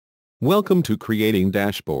Welcome to creating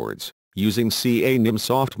dashboards using CA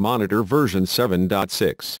Nimsoft Monitor version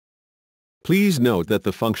 7.6. Please note that the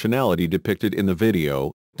functionality depicted in the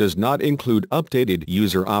video does not include updated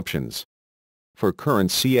user options. For current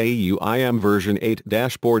CAUIM version 8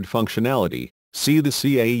 dashboard functionality, see the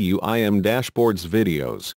CAUIM dashboards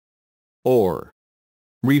videos. Or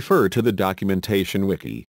refer to the documentation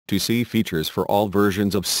wiki to see features for all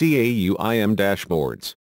versions of CAUIM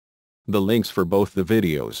dashboards. The links for both the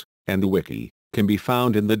videos and the wiki can be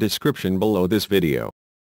found in the description below this video.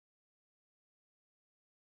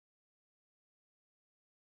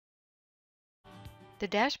 The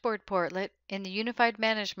dashboard portlet in the Unified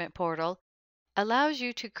Management Portal allows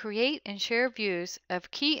you to create and share views of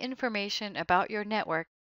key information about your network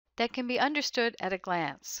that can be understood at a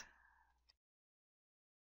glance.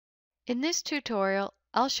 In this tutorial,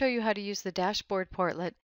 I'll show you how to use the dashboard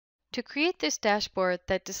portlet to create this dashboard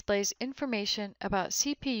that displays information about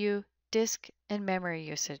CPU, disk, and memory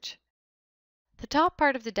usage. The top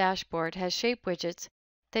part of the dashboard has shape widgets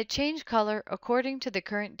that change color according to the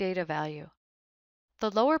current data value.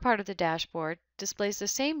 The lower part of the dashboard displays the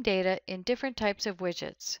same data in different types of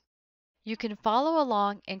widgets. You can follow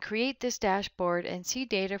along and create this dashboard and see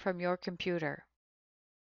data from your computer.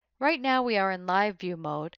 Right now we are in live view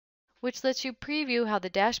mode, which lets you preview how the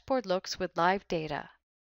dashboard looks with live data.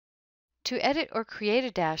 To edit or create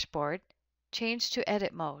a dashboard, change to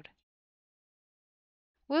Edit mode.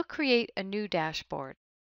 We'll create a new dashboard.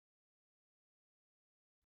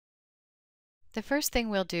 The first thing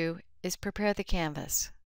we'll do is prepare the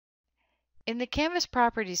canvas. In the Canvas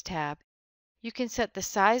Properties tab, you can set the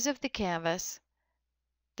size of the canvas,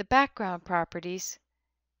 the background properties,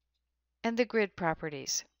 and the grid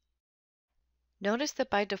properties. Notice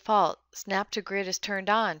that by default, Snap to Grid is turned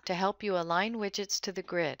on to help you align widgets to the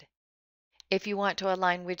grid. If you want to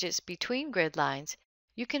align widgets between grid lines,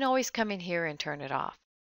 you can always come in here and turn it off.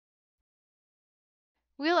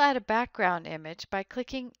 We'll add a background image by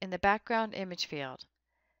clicking in the Background Image field.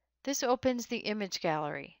 This opens the image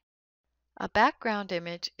gallery. A background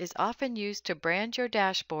image is often used to brand your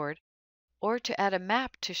dashboard or to add a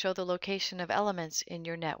map to show the location of elements in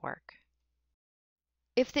your network.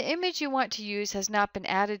 If the image you want to use has not been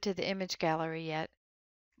added to the image gallery yet,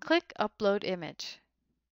 click Upload Image.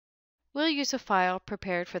 We'll use a file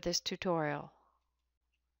prepared for this tutorial.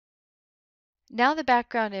 Now the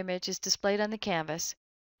background image is displayed on the canvas,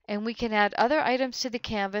 and we can add other items to the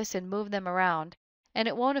canvas and move them around, and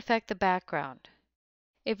it won't affect the background.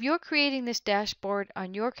 If you're creating this dashboard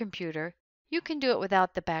on your computer, you can do it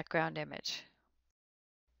without the background image.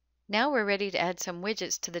 Now we're ready to add some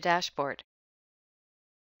widgets to the dashboard.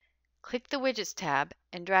 Click the Widgets tab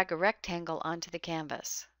and drag a rectangle onto the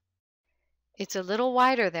canvas. It's a little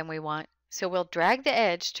wider than we want, so we'll drag the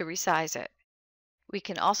edge to resize it. We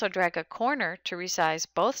can also drag a corner to resize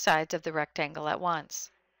both sides of the rectangle at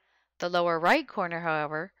once. The lower right corner,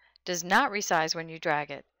 however, does not resize when you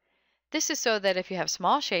drag it. This is so that if you have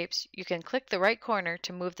small shapes, you can click the right corner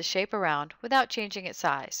to move the shape around without changing its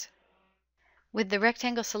size. With the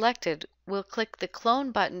rectangle selected, we'll click the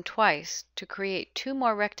Clone button twice to create two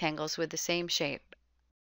more rectangles with the same shape.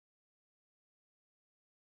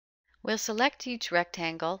 We'll select each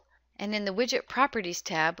rectangle, and in the Widget Properties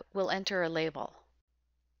tab, we'll enter a label.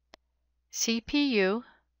 CPU,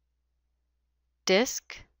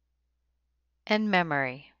 disk, and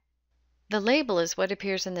memory. The label is what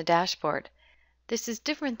appears in the dashboard. This is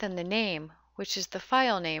different than the name, which is the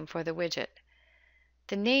file name for the widget.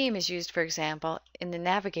 The name is used, for example, in the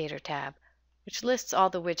Navigator tab, which lists all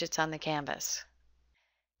the widgets on the canvas.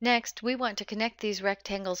 Next, we want to connect these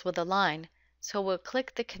rectangles with a line, so we'll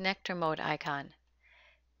click the Connector Mode icon.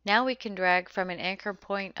 Now we can drag from an anchor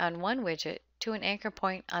point on one widget to an anchor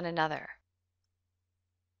point on another.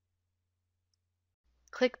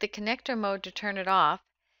 Click the Connector Mode to turn it off,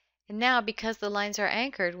 and now because the lines are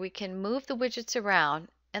anchored, we can move the widgets around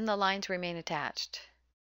and the lines remain attached.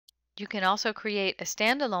 You can also create a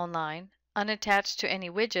standalone line unattached to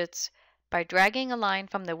any widgets by dragging a line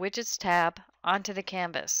from the Widgets tab onto the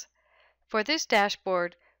canvas. For this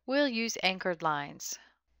dashboard, we'll use anchored lines.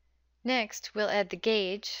 Next, we'll add the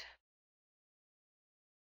gauge,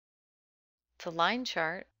 the line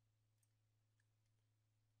chart,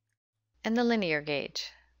 and the linear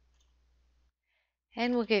gauge.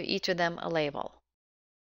 And we'll give each of them a label.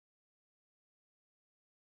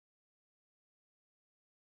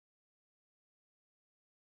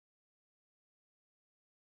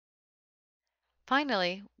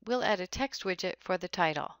 Finally, we'll add a text widget for the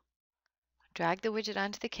title. Drag the widget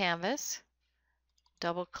onto the canvas,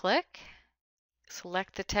 double-click,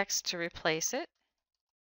 select the text to replace it,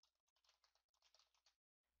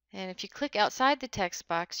 And if you click outside the text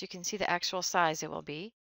box, you can see the actual size it will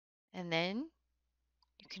be. And then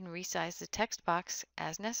you can resize the text box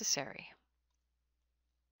as necessary.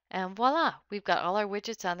 And voila, we've got all our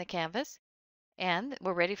widgets on the canvas, and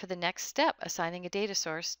we're ready for the next step, assigning a data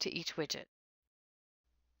source to each widget.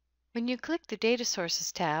 When you click the Data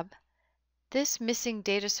Sources tab, this missing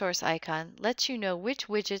data source icon lets you know which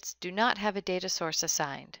widgets do not have a data source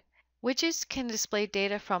assigned. Widgets can display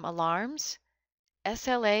data from alarms,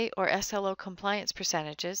 SLA or SLO compliance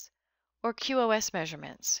percentages, or QoS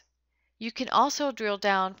measurements. You can also drill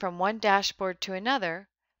down from one dashboard to another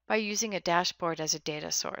by using a dashboard as a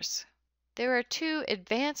data source. There are two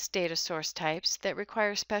advanced data source types that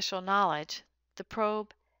require special knowledge, the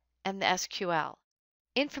probe and the SQL.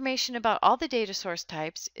 Information about all the data source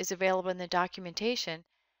types is available in the documentation,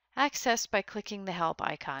 accessed by clicking the Help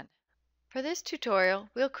icon. For this tutorial,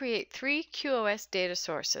 we'll create 3 QoS data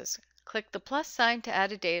sources. Click the plus sign to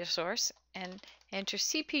add a data source and enter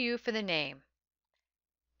CPU for the name.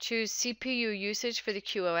 Choose CPU usage for the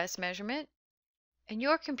QoS measurement and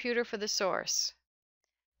your computer for the source.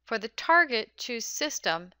 For the target, choose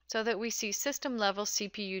System so that we see system-level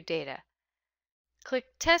CPU data. Click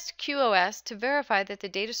Test QoS to verify that the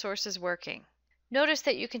data source is working. Notice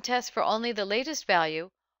that you can test for only the latest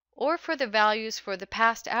value or for the values for the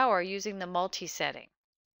past hour using the multi-setting.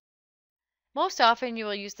 Most often you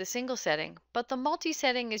will use the single setting, but the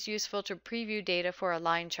multi-setting is useful to preview data for a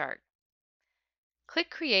line chart.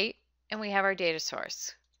 Click Create and we have our data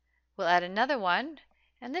source. We'll add another one,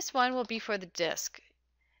 and this one will be for the disk.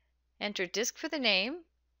 Enter disk for the name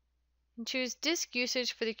and choose disk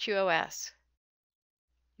usage for the QoS,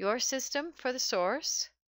 your system for the source,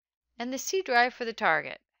 and the C drive for the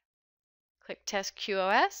target. Click Test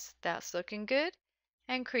QoS, that's looking good,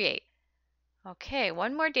 and Create. Okay,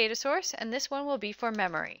 one more data source, and this one will be for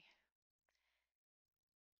memory.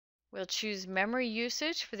 We'll choose memory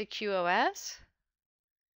usage for the QoS,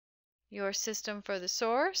 your system for the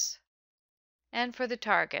source, and for the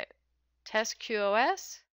target. Test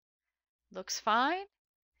QoS, looks fine,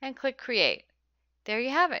 and click Create. There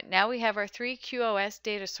you have it. Now we have our 3 QoS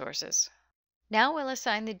data sources. Now we'll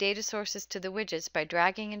assign the data sources to the widgets by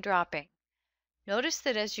dragging and dropping. Notice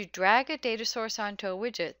that as you drag a data source onto a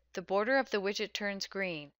widget, the border of the widget turns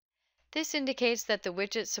green. This indicates that the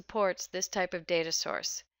widget supports this type of data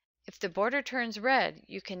source. If the border turns red,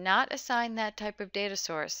 you cannot assign that type of data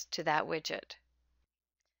source to that widget.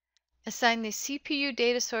 Assign the CPU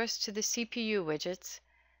data source to the CPU widgets,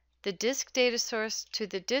 the disk data source to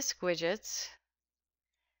the disk widgets,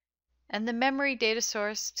 and the memory data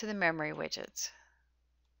source to the memory widgets.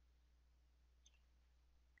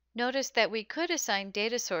 Notice that we could assign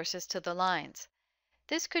data sources to the lines.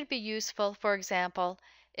 This could be useful, for example,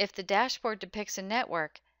 if the dashboard depicts a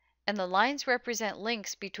network and the lines represent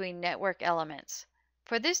links between network elements.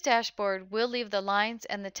 For this dashboard, we'll leave the lines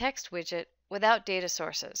and the text widget without data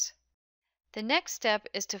sources. The next step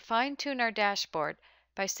is to fine-tune our dashboard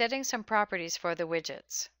by setting some properties for the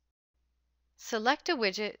widgets. Select a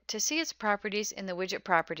widget to see its properties in the Widget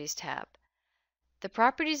Properties tab. The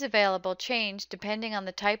properties available change depending on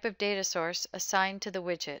the type of data source assigned to the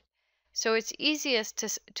widget, so it's easiest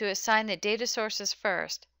to assign the data sources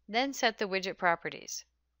first, then set the widget properties.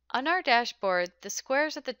 On our dashboard, the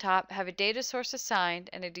squares at the top have a data source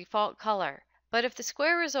assigned and a default color, but if the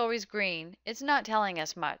square is always green, it's not telling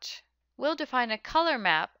us much. We'll define a color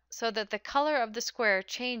map so that the color of the square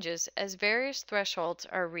changes as various thresholds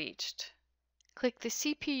are reached. Click the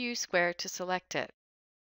CPU square to select it.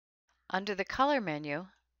 Under the Color menu,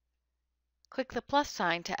 click the plus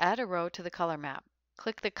sign to add a row to the color map.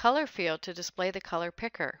 Click the Color field to display the color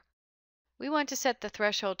picker. We want to set the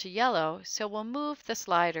threshold to yellow, so we'll move the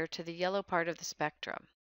slider to the yellow part of the spectrum.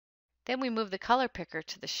 Then we move the color picker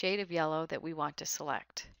to the shade of yellow that we want to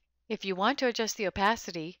select. If you want to adjust the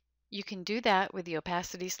opacity, you can do that with the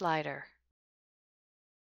opacity slider.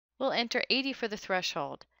 We'll enter 80 for the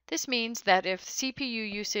threshold. This means that if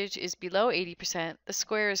CPU usage is below 80%, the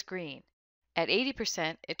square is green. At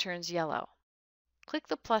 80%, it turns yellow. Click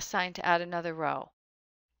the plus sign to add another row.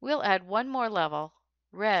 We'll add one more level,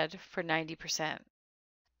 red for 90%.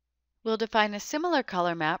 We'll define a similar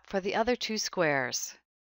color map for the other two squares.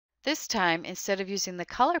 This time, instead of using the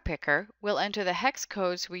color picker, we'll enter the hex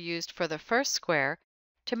codes we used for the first square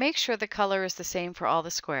to make sure the color is the same for all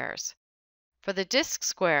the squares. For the disk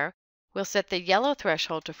square, we'll set the yellow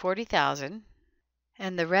threshold to 40,000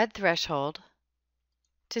 and the red threshold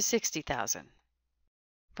to 60,000.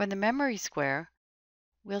 For the memory square,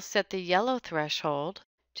 we'll set the yellow threshold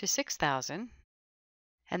to 6,000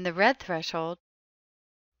 and the red threshold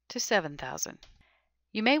to 7,000.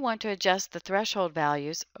 You may want to adjust the threshold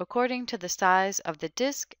values according to the size of the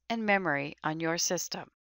disk and memory on your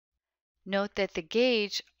system. Note that the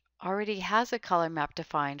gauge already has a color map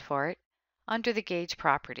defined for it under the Gauge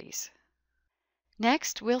Properties.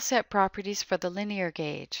 Next, we'll set properties for the linear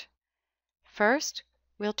gauge. First,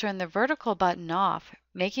 we'll turn the vertical button off,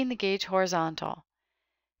 making the gauge horizontal.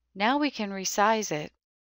 Now we can resize it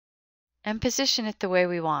and position it the way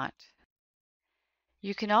we want.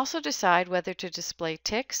 You can also decide whether to display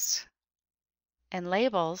ticks and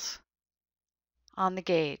labels on the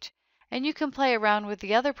gauge, and you can play around with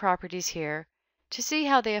the other properties here to see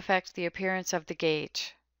how they affect the appearance of the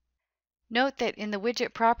gauge. Note that in the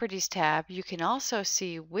Widget Properties tab, you can also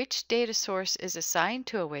see which data source is assigned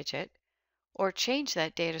to a widget or change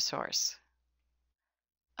that data source.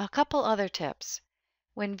 A couple other tips.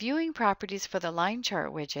 When viewing properties for the line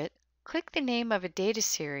chart widget, click the name of a data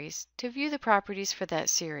series to view the properties for that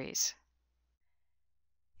series.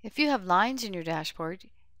 If you have lines in your dashboard,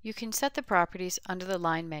 you can set the properties under the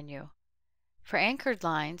Line menu. For anchored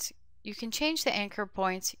lines, you can change the anchor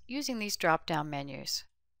points using these drop-down menus.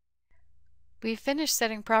 We've finished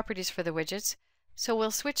setting properties for the widgets, so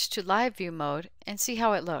we'll switch to Live View mode and see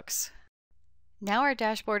how it looks. Now our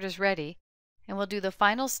dashboard is ready, and we'll do the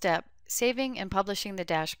final step, saving and publishing the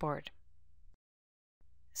dashboard.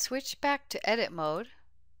 Switch back to Edit mode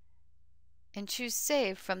and choose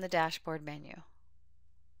Save from the Dashboard menu.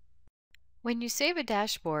 When you save a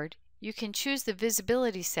dashboard, you can choose the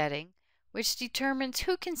visibility setting, which determines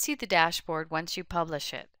who can see the dashboard once you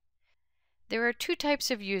publish it. There are two types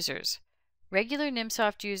of users: regular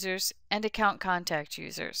Nimsoft users and account contact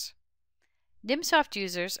users. Nimsoft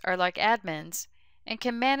users are like admins and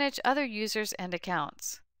can manage other users and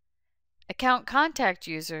accounts. Account contact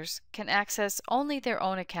users can access only their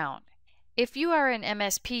own account. If you are an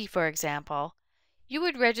MSP, for example, you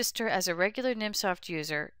would register as a regular Nimsoft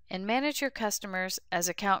user and manage your customers as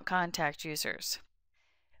account contact users.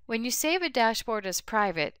 When you save a dashboard as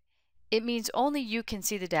private, it means only you can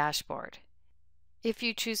see the dashboard. If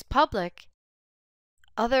you choose public,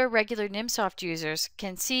 other regular Nimsoft users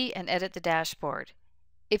can see and edit the dashboard.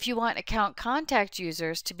 If you want account contact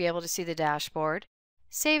users to be able to see the dashboard,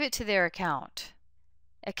 save it to their account.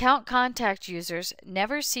 Account contact users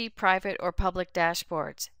never see private or public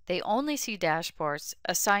dashboards. They only see dashboards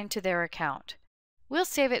assigned to their account. We'll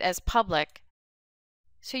save it as public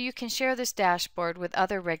so you can share this dashboard with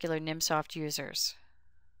other regular Nimsoft users.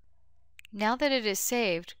 Now that it is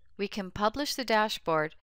saved, we can publish the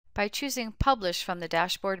dashboard by choosing Publish from the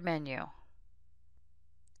Dashboard menu.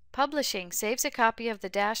 Publishing saves a copy of the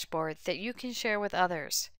dashboard that you can share with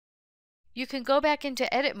others. You can go back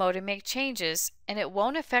into Edit mode and make changes, and it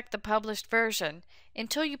won't affect the published version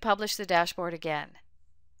until you publish the dashboard again.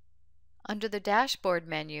 Under the Dashboard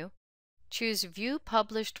menu, choose View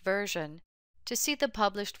Published Version to see the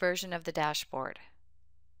published version of the dashboard.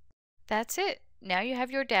 That's it! Now you have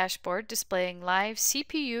your dashboard displaying live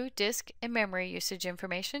CPU, disk, and memory usage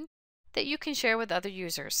information that you can share with other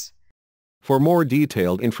users. For more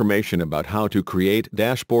detailed information about how to create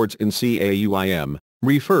dashboards in CAUIM,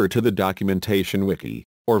 refer to the documentation wiki,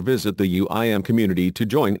 or visit the UIM community to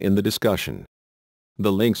join in the discussion.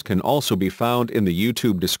 The links can also be found in the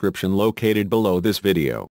YouTube description located below this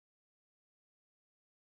video.